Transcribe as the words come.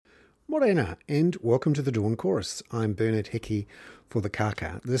Morena, and welcome to the Dawn Chorus. I'm Bernard Hickey for the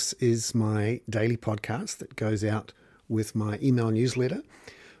Kaka. This is my daily podcast that goes out with my email newsletter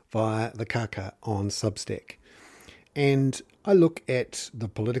via the Kaka on Substack. And I look at the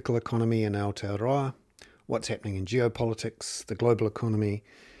political economy in Aotearoa, what's happening in geopolitics, the global economy,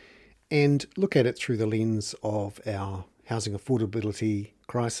 and look at it through the lens of our housing affordability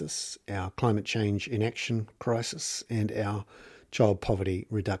crisis, our climate change inaction crisis, and our child poverty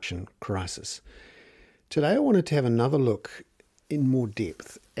reduction crisis. Today I wanted to have another look in more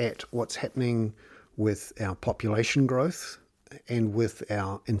depth at what's happening with our population growth and with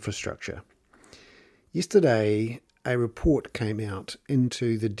our infrastructure. Yesterday, a report came out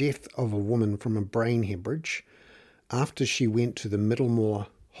into the death of a woman from a brain hemorrhage after she went to the Middlemore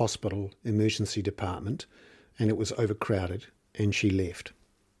Hospital emergency department and it was overcrowded and she left.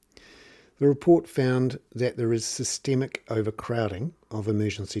 The report found that there is systemic overcrowding of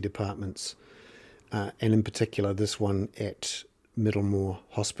emergency departments, and in particular this one at Middlemore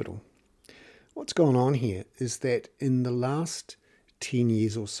Hospital. What's gone on here is that in the last 10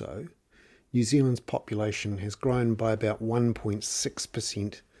 years or so, New Zealand's population has grown by about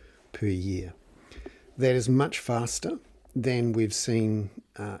 1.6% per year. That is much faster than we've seen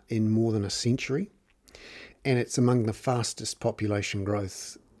in more than a century, and it's among the fastest population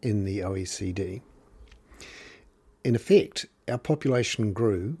growth in the OECD. In effect, our population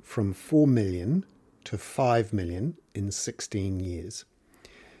grew from 4 million to 5 million in 16 years.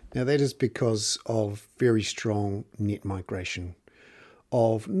 Now that is because of very strong net migration,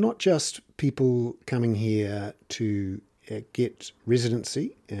 of not just people coming here to get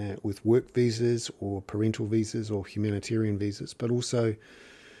residency with work visas or parental visas or humanitarian visas, but also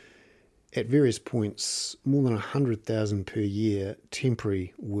at various points, more than 100,000 per year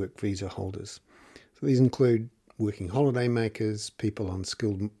temporary work visa holders. So these include working holiday makers, people on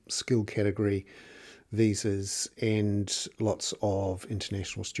skilled category visas, and lots of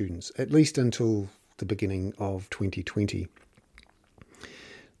international students, at least until the beginning of 2020.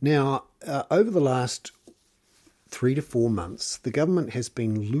 Now, over the last 3 to 4 months, the government has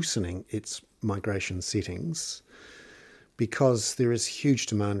been loosening its migration settings because there is huge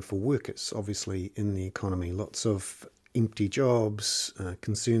demand for workers, obviously, in the economy. Lots of empty jobs,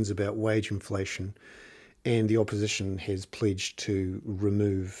 concerns about wage inflation, and the opposition has pledged to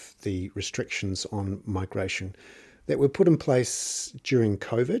remove the restrictions on migration that were put in place during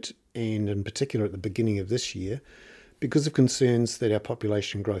COVID and in particular at the beginning of this year because of concerns that our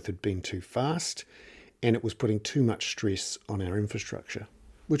population growth had been too fast and it was putting too much stress on our infrastructure,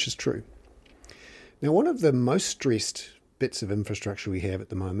 which is true. Now, one of the most stressed bits of infrastructure we have at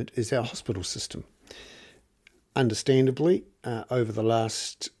the moment is our hospital system. Understandably, over the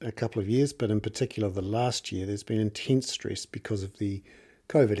last couple of years, but in particular the last year, there's been intense stress because of the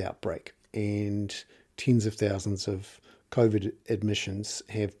COVID outbreak, and tens of thousands of COVID admissions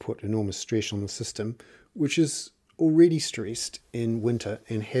have put enormous stress on the system, which is already stressed in winter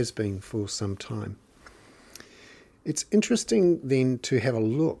and has been for some time. It's interesting then to have a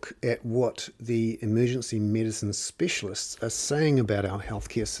look at what the emergency medicine specialists are saying about our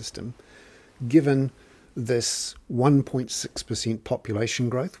healthcare system, given this 1.6% population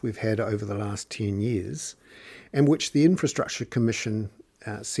growth we've had over the last 10 years, and which the Infrastructure Commission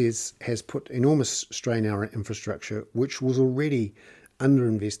says has put enormous strain on our infrastructure, which was already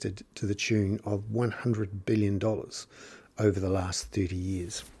underinvested to the tune of $100 billion over the last 30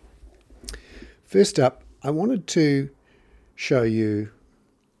 years. First up, I wanted to play you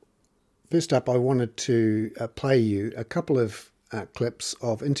a couple of clips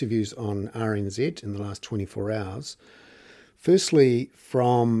of interviews on RNZ in the last 24 hours. Firstly,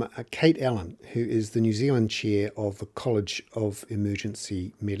 from Kate Allen, who is the New Zealand chair of the College of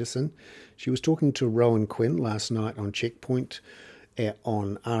Emergency Medicine. She was talking to Rowan Quinn last night on Checkpoint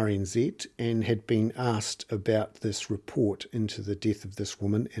on RNZ and had been asked about this report into the death of this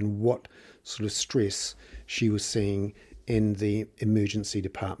woman and what sort of stress she was seeing in the emergency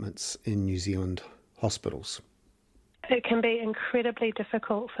departments in New Zealand hospitals. It can be incredibly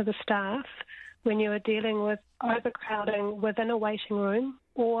difficult for the staff when you are dealing with overcrowding within a waiting room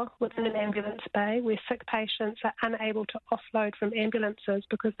or within an ambulance bay where sick patients are unable to offload from ambulances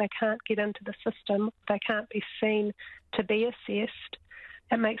because they can't get into the system, they can't be seen to be assessed.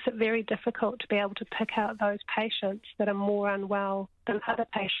 It makes it very difficult to be able to pick out those patients that are more unwell than other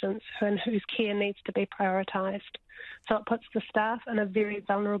patients and whose care needs to be prioritised. So it puts the staff in a very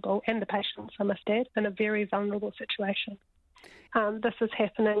vulnerable, and the patients, I must add, in a very vulnerable situation. This is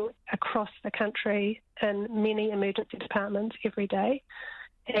happening across the country in many emergency departments every day.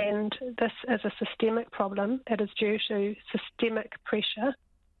 And this is a systemic problem. It is due to systemic pressure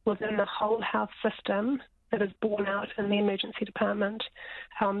within the whole health system that is borne out in the emergency department.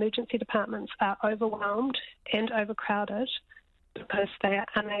 Our emergency departments are overwhelmed and overcrowded because they are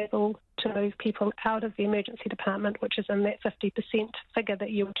unable to move people out of the emergency department, which is in that 50% figure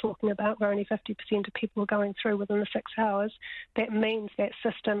that you were talking about, where only 50% of people are going through within the 6 hours. That means that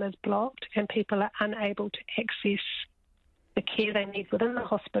system is blocked and people are unable to access the care they need within the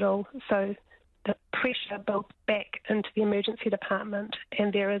hospital. So the pressure builds back into the emergency department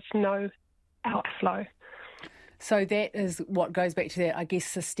and there is no outflow. So that is what goes back to that, I guess,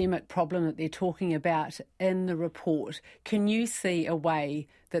 systemic problem that they're talking about in the report. Can you see a way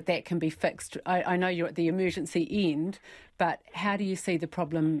that that can be fixed? I know you're at the emergency end, but how do you see the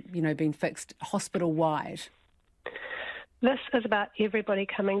problem, being fixed hospital-wide? This is about everybody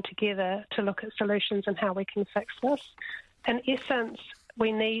coming together to look at solutions and how we can fix this. In essence,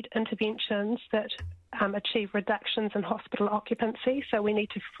 we need interventions that achieve reductions in hospital occupancy, so we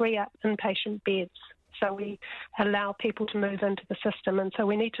need to free up inpatient beds. So we allow people to move into the system, and so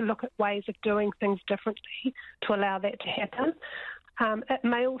we need to look at ways of doing things differently to allow that to happen. It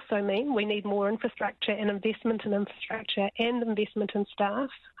may also mean we need more infrastructure and investment in infrastructure and investment in staff,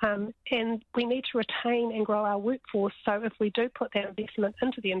 and we need to retain and grow our workforce, so if we do put that investment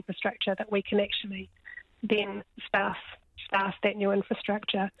into the infrastructure, that we can actually then staff that new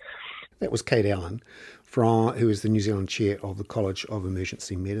infrastructure. That was Kate Allen, who is the New Zealand Chair of the College of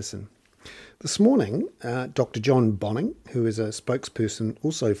Emergency Medicine. This morning, Dr. John Bonning, who is a spokesperson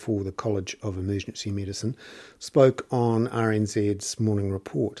also for the College of Emergency Medicine, spoke on RNZ's morning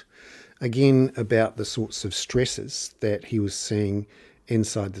report, again about the sorts of stresses that he was seeing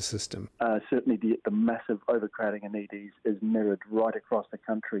inside the system. Certainly the massive overcrowding in EDs is mirrored right across the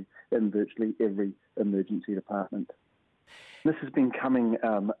country in virtually every emergency department. This has been coming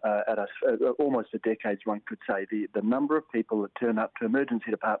at us almost for decades, one could say. The number of people that turn up to emergency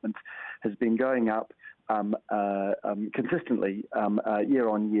departments has been going up consistently year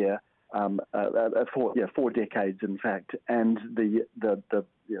on year for decades, in fact. And the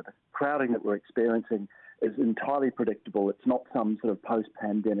crowding that we're experiencing is entirely predictable. It's not some sort of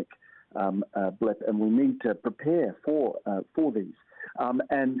post-pandemic blip, and we need to prepare for these.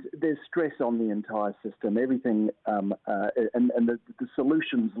 And there's stress on the entire system. Everything, and the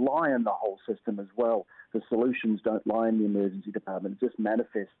solutions lie in the whole system as well. The solutions don't lie in the emergency department; it just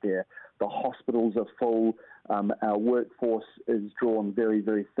manifests there. The hospitals are full. Our workforce is drawn very,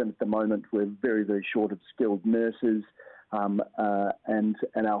 very thin at the moment. We're very, very short of skilled nurses, and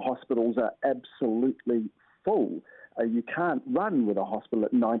our hospitals are absolutely full. You can't run with a hospital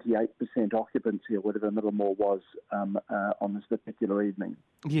at 98% occupancy or whatever Middlemore was on this particular evening.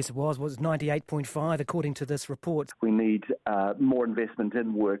 Yes, it was. It was 98.5 according to this report. We need more investment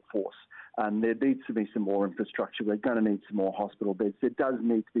in workforce, and there needs to be some more infrastructure. We're going to need some more hospital beds. There does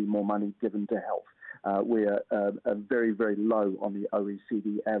need to be more money given to health. We're very, very low on the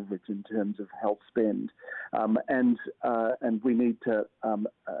OECD average in terms of health spend, and we need to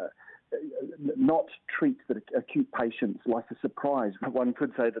not treat the acute patients like a surprise. One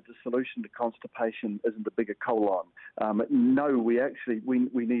could say that the solution to constipation isn't a bigger colon. No,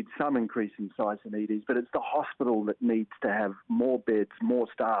 we need some increase in size in EDs, but it's the hospital that needs to have more beds, more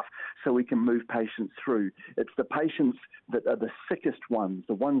staff, so we can move patients through. It's the patients that are the sickest ones,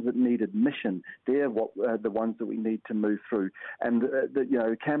 the ones that need admission. They're the ones that we need to move through. And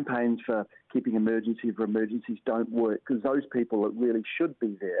campaigns for keeping emergencies don't work, because those people that really should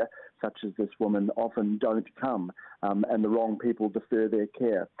be there, such as this woman, often don't come, and the wrong people defer their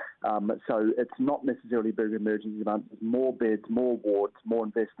care. So it's not necessarily big emergency demands. There's more beds, more wards, more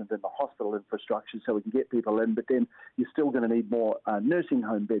investment in the hospital infrastructure so we can get people in, but then you're still going to need more nursing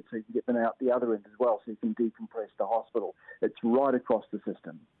home beds so you can get them out the other end as well, so you can decompress the hospital. It's right across the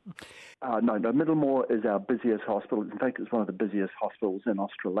system. No, Middlemore is our busiest hospital. In fact, it's one of the busiest hospitals in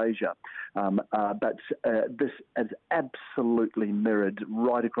Australasia. But this is absolutely mirrored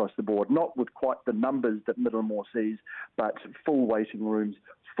right across the board, not with quite the numbers that Middlemore sees, but full waiting rooms,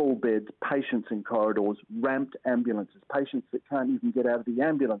 full beds, patients in corridors, ramped ambulances, patients that can't even get out of the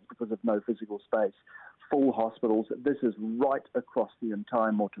ambulance because of no physical space, full hospitals. This is right across the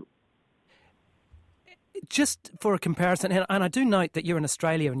entire motu. Just for a comparison, and I do note that you're in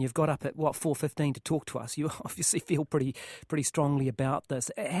Australia and you've got up at 4:15 to talk to us. You obviously feel pretty strongly about this.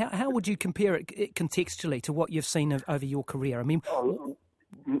 How would you compare it contextually to what you've seen over your career? I mean,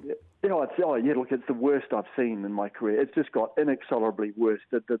 Look, it's the worst I've seen in my career. It's just got inexorably worse.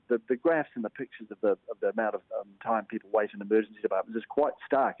 The graphs and the pictures of the amount of time people wait in emergency departments is quite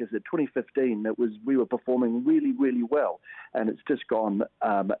stark. As in 2015, we were performing really, really well, and it's just gone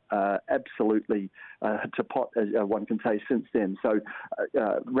absolutely to pot, as one can say, since then. So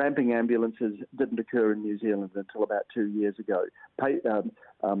ramping ambulances didn't occur in New Zealand until about 2 years ago.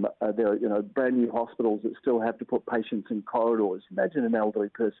 There are brand new hospitals that still have to put patients in corridors. Imagine an elderly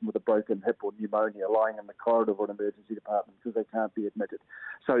person with a broken hip or pneumonia lying in the corridor of an emergency department because they can't be admitted.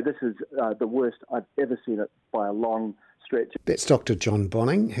 So this is the worst I've ever seen it by a long stretch. That's Dr. John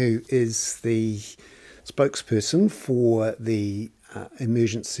Bonning, who is the spokesperson for the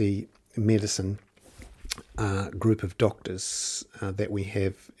emergency medicine group of doctors that we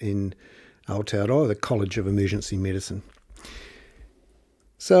have in Aotearoa, the College of Emergency Medicine.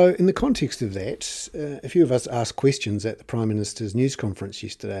 So in the context of that, a few of us asked questions at the Prime Minister's news conference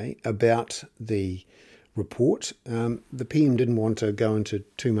yesterday about the report. The PM didn't want to go into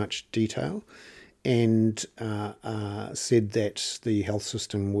too much detail and said that the health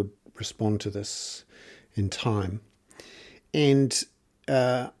system would respond to this in time. And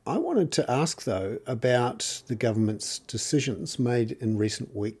I wanted to ask, though, about the government's decisions made in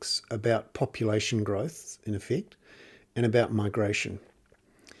recent weeks about population growth, in effect, and about migration.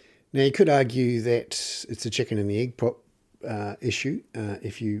 Now, you could argue that it's a chicken and the egg issue.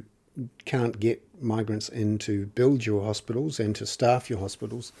 If you can't get migrants in to build your hospitals and to staff your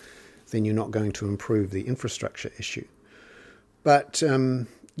hospitals, then you're not going to improve the infrastructure issue. But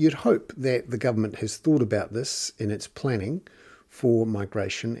you'd hope that the government has thought about this in its planning for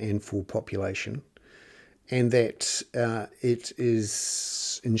migration and for population, and that it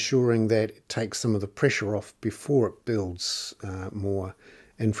is ensuring that it takes some of the pressure off before it builds more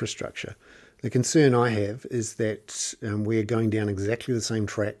infrastructure. The concern I have is that we're going down exactly the same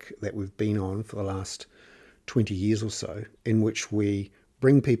track that we've been on for the last 20 years or so, in which we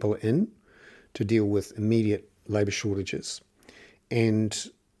bring people in to deal with immediate labour shortages and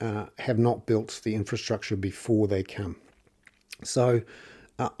have not built the infrastructure before they come. So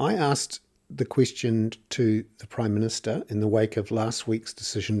I asked the question to the Prime Minister in the wake of last week's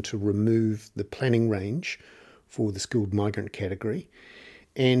decision to remove the planning range for the skilled migrant category,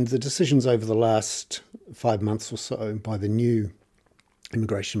 and the decisions over the last 5 months or so by the new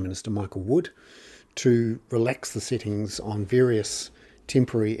Immigration Minister, Michael Wood, to relax the settings on various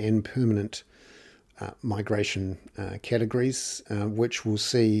temporary and permanent migration categories, which will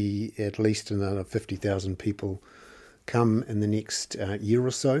see at least another 50,000 people come in the next year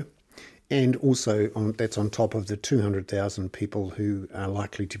or so. And also that's on top of the 200,000 people who are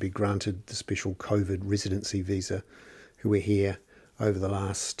likely to be granted the special COVID residency visa who are here over the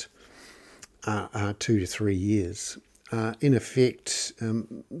last 2 to 3 years. In effect,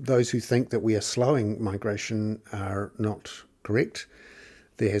 those who think that we are slowing migration are not correct.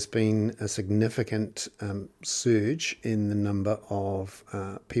 There has been a significant surge in the number of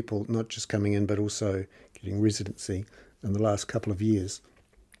people not just coming in but also getting residency in the last couple of years.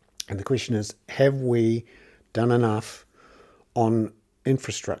 And the question is, have we done enough on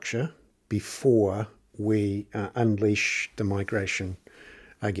infrastructure before we unleash the migration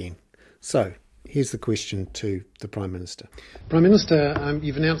again? So here's the question to the Prime Minister. Prime Minister,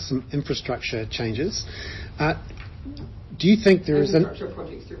 you've announced some infrastructure changes. Do you think there is infrastructure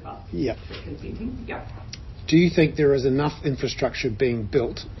projects through us? Yeah. Consenting? Yeah. Do you think there is enough infrastructure being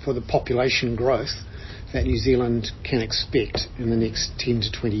built for the population growth that New Zealand can expect in the next 10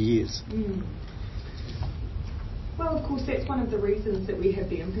 to 20 years? Well, of course, that's one of the reasons that we have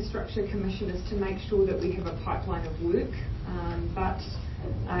the Infrastructure Commission, is to make sure that we have a pipeline of work. But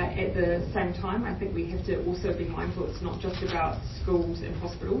at the same time, I think we have to also be mindful it's not just about schools and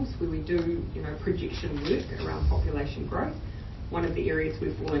hospitals where we do, projection work around population growth. One of the areas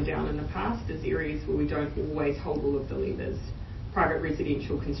we've fallen down in the past is areas where we don't always hold all of the levers. Private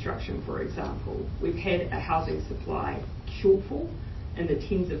residential construction, for example. We've had a housing supply shortfall in the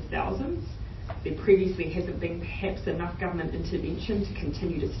tens of thousands. There previously hasn't been perhaps enough government intervention to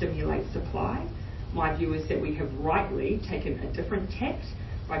continue to stimulate supply. My view is that we have rightly taken a different tact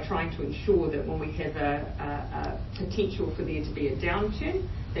by trying to ensure that when we have a potential for there to be a downturn,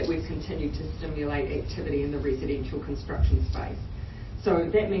 that we've continued to stimulate activity in the residential construction space.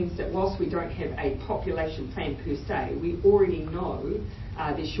 So that means that whilst we don't have a population plan per se, we already know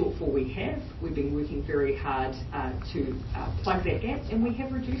the shortfall we have. We've been working very hard to plug that gap, and we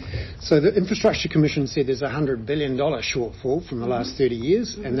have reduced it. So the Infrastructure Commission said there's a $100 billion shortfall from the last 30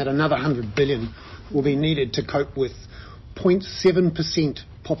 years, and that another $100 billion will be needed to cope with 0.7%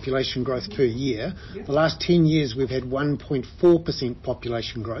 population growth per year. Yep. The last 10 years we've had 1.4%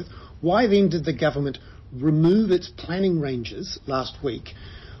 population growth. Why then did the government remove its planning ranges last week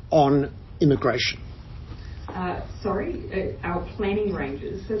on immigration? Our planning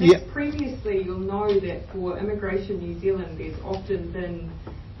ranges. So that's previously, you'll know that for Immigration New Zealand, there's often been,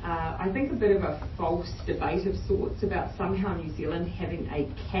 I think, a bit of a false debate of sorts about somehow New Zealand having a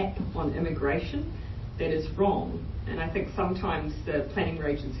cap on immigration. That is wrong. And I think sometimes the planning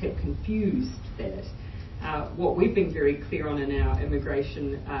ranges have confused that. What we've been very clear on in our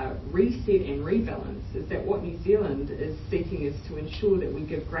immigration reset and rebalance is that what New Zealand is seeking is to ensure that we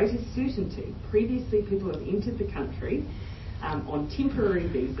give greater certainty. Previously, people have entered the country on temporary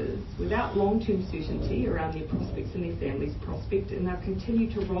visas without long-term certainty around their prospects and their families' prospect, and they've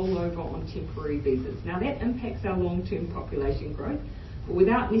continued to roll over on temporary visas. Now, that impacts our long-term population growth, but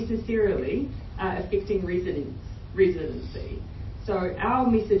without necessarily affecting residency. So our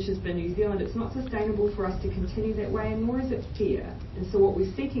message has been, New Zealand, it's not sustainable for us to continue that way, and nor is it fair. And so what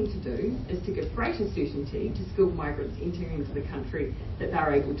we're seeking to do is to give greater certainty to skilled migrants entering into the country that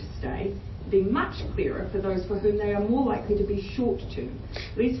they're able to stay, be much clearer for those for whom they are more likely to be short-term.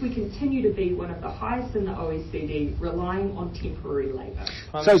 Lest we continue to be one of the highest in the OECD, relying on temporary labour.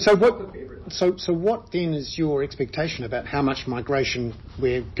 So what then is your expectation about how much migration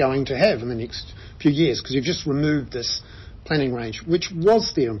we're going to have in the next few years? Because you've just removed this planning range, which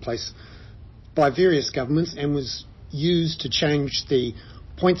was there in place by various governments and was used to change the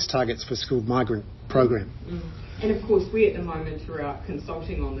points targets for skilled migrant program. And of course, we at the moment are out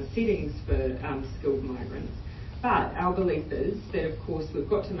consulting on the settings for skilled migrants. But our belief is that, of course, we've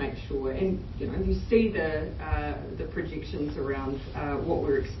got to make sure, and you see the projections around what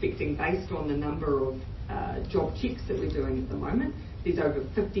we're expecting based on the number of job checks that we're doing at the moment. There's over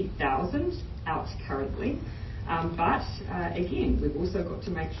 50,000 out currently. But again, we've also got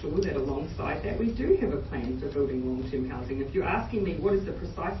to make sure that alongside that we do have a plan for building long-term housing. If you're asking me what is the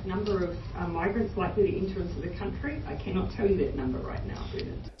precise number of migrants likely to enter into the country, I cannot tell you that number right now,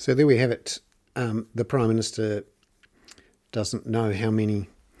 Brendan. So there we have it. The Prime Minister doesn't know how many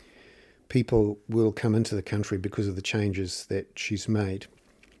people will come into the country because of the changes that she's made.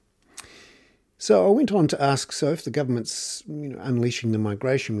 So I went on to ask, so if the government's unleashing the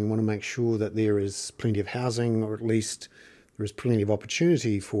migration, we want to make sure that there is plenty of housing, or at least there is plenty of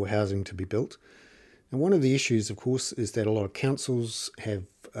opportunity for housing to be built. And one of the issues, of course, is that a lot of councils have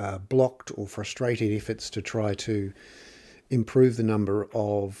blocked or frustrated efforts to try to improve the number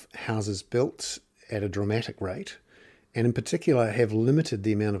of houses built at a dramatic rate, and in particular have limited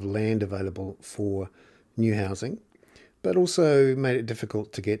the amount of land available for new housing, but also made it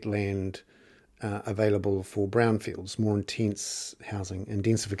difficult to get land available for brownfields, more intense housing and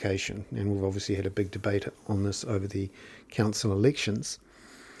densification. And we've obviously had a big debate on this over the council elections.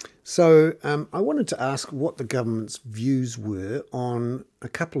 So I wanted to ask what the government's views were on a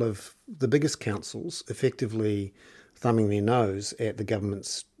couple of the biggest councils effectively thumbing their nose at the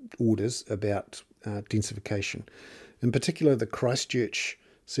government's orders about densification. In particular, the Christchurch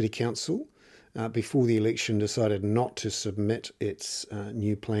City Council, before the election, decided not to submit its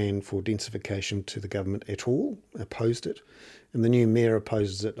new plan for densification to the government at all, opposed it, and the new mayor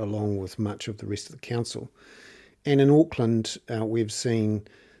opposes it along with much of the rest of the council. And in Auckland, we've seen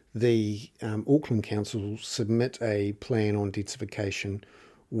the Auckland Council submit a plan on densification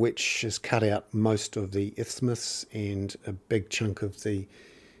which has cut out most of the isthmus and a big chunk of the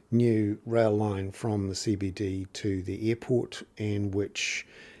new rail line from the CBD to the airport, and which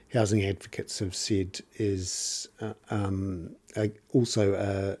housing advocates have said is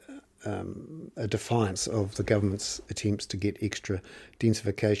also a defiance of the government's attempts to get extra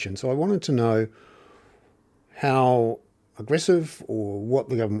densification. So I wanted to know how aggressive or what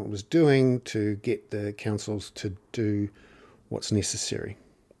the government was doing to get the councils to do what's necessary.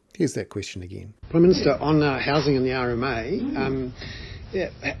 Here's that question again. Prime Minister, on housing and the RMA,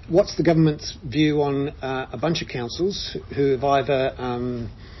 what's the government's view on a bunch of councils who have either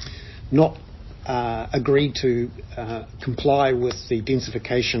not agreed to comply with the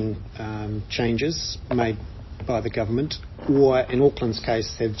densification changes made by the government, or in Auckland's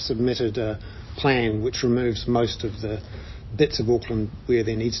case have submitted a plan which removes most of the bits of Auckland where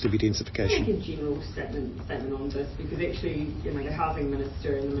there needs to be densification? I think a general statement on this, because actually, the Housing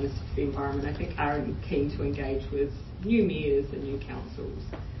Minister and the Minister for the Environment, I think, are keen to engage with new mayors and new councils.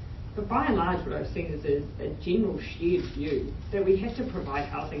 But by and large, what I've seen is a general shared view that we have to provide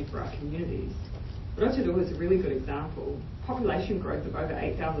housing for our communities. Rotorua is a really good example. Population growth of over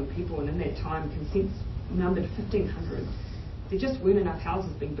 8,000 people, and in that time, consents numbered 1,500. There just weren't enough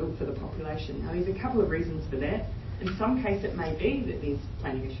houses being built for the population. Now, there's a couple of reasons for that. In some cases, it may be that there's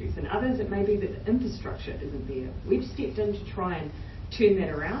planning issues. In others, it may be that the infrastructure isn't there. We've stepped in to try and turn that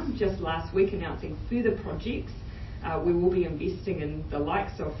around, just last week announcing further projects. We will be investing in the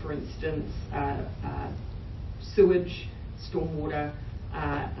likes of, for instance, sewage, stormwater,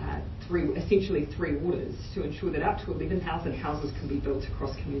 essentially three waters, to ensure that up to 11,000 houses can be built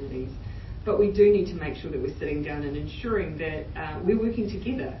across communities. But we do need to make sure that we're sitting down and ensuring that we're working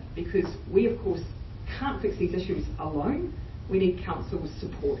together, because we, of course, can't fix these issues alone. We need council's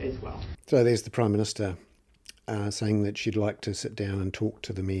support as well. So there's the Prime Minister saying that she'd like to sit down and talk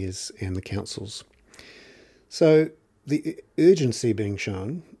to the mayors and the councils. So the urgency being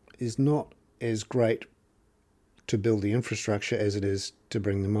shown is not as great to build the infrastructure as it is to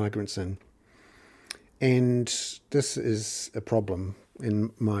bring the migrants in. And this is a problem,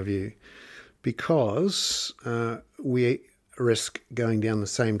 in my view, because we risk going down the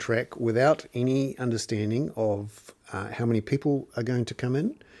same track without any understanding of how many people are going to come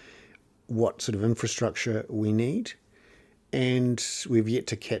in, what sort of infrastructure we need, and we've yet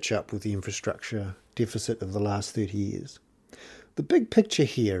to catch up with the infrastructure deficit of the last 30 years. The big picture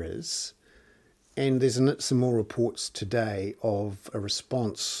here is, and there's some more reports today of a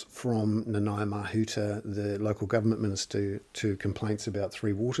response from Nanaia Mahuta, the local government minister, to complaints about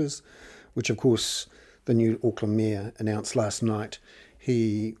Three Waters, which of course the new Auckland mayor announced last night.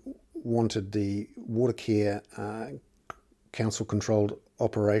 He wanted the water care council-controlled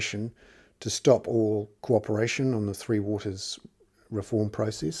operation to stop all cooperation on the Three Waters reform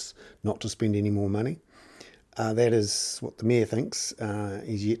process, not to spend any more money. That is what the mayor thinks.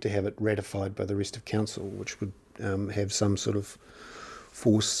 He's yet to have it ratified by the rest of council, which would have some sort of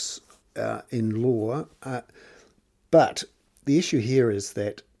force in law. But the issue here is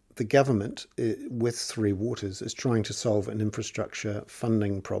that the government, with Three Waters, is trying to solve an infrastructure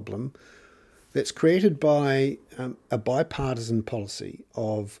funding problem that's created by a bipartisan policy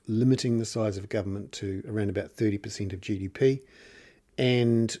of limiting the size of government to around about 30% of GDP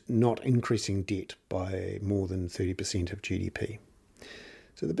and not increasing debt by more than 30% of GDP.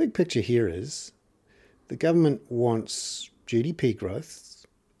 So the big picture here is the government wants GDP growth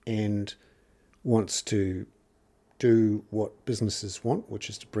and wants to do what businesses want, which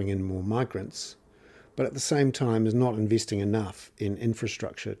is to bring in more migrants, but at the same time is not investing enough in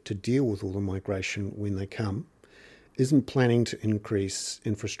infrastructure to deal with all the migration when they come, isn't planning to increase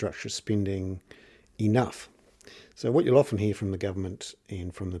infrastructure spending enough. So what you'll often hear from the government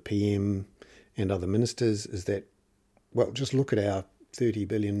and from the PM and other ministers is that, well, just look at our $30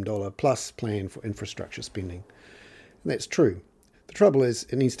 billion plus plan for infrastructure spending. And that's true. The trouble is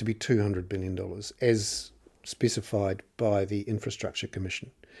it needs to be $200 billion as specified by the Infrastructure Commission.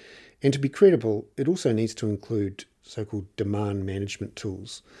 And to be credible, it also needs to include so-called demand management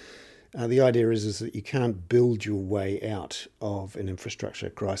tools. The idea is that you can't build your way out of an infrastructure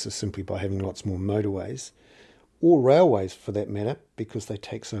crisis simply by having lots more motorways, or railways for that matter, because they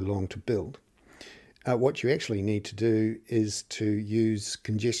take so long to build. What you actually need to do is to use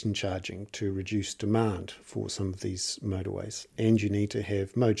congestion charging to reduce demand for some of these motorways. And you need to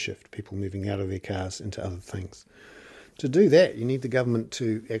have mode shift, people moving out of their cars into other things. To do that, you need the government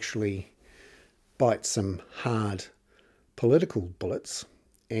to actually bite some hard political bullets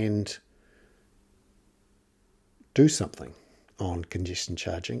and do something on congestion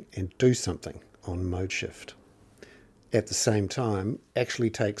charging and do something on mode shift. At the same time, actually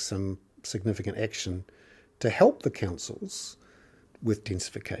take some significant action to help the councils with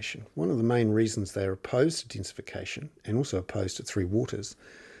densification. One of the main reasons they're opposed to densification and also opposed to Three Waters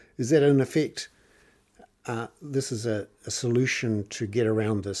is that in effect this is a solution to get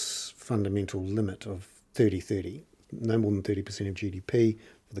around this fundamental limit of 30-30, no more than 30% of GDP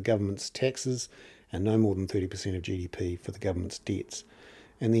for the government's taxes and no more than 30% of GDP for the government's debts.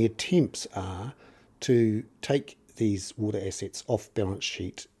 And the attempts are to take these water assets off balance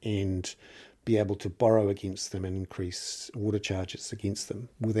sheet and be able to borrow against them and increase water charges against them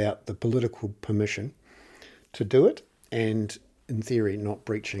without the political permission to do it, and in theory not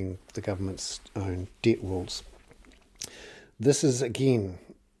breaching the government's own debt rules. This is again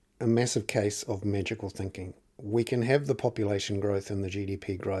a massive case of magical thinking. We can have the population growth and the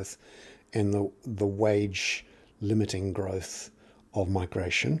GDP growth and the wage limiting growth of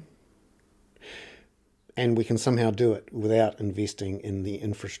migration, and we can somehow do it without investing in the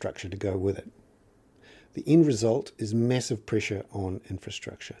infrastructure to go with it. The end result is massive pressure on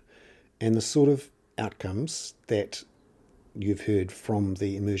infrastructure and the sort of outcomes that you've heard from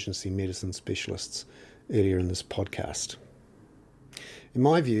the emergency medicine specialists earlier in this podcast. In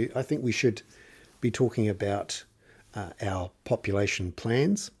my view, I think we should be talking about our population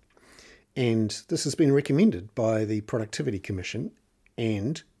plans, and this has been recommended by the Productivity Commission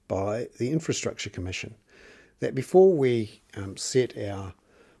and by the Infrastructure Commission, that before we set our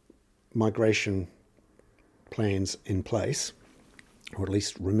migration plans in place, or at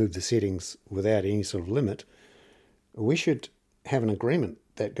least remove the settings without any sort of limit, we should have an agreement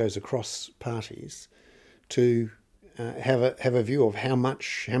that goes across parties to have a view of how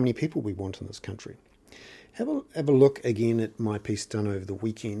many people we want in this country. Have a look again at my piece done over the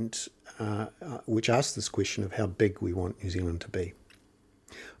weekend, which asked this question of how big we want New Zealand to be.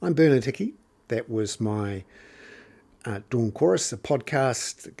 I'm Bernard Hickey. That was my Dawn Chorus, a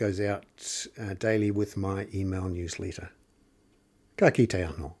podcast that goes out daily with my email newsletter. Ka kite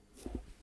anō.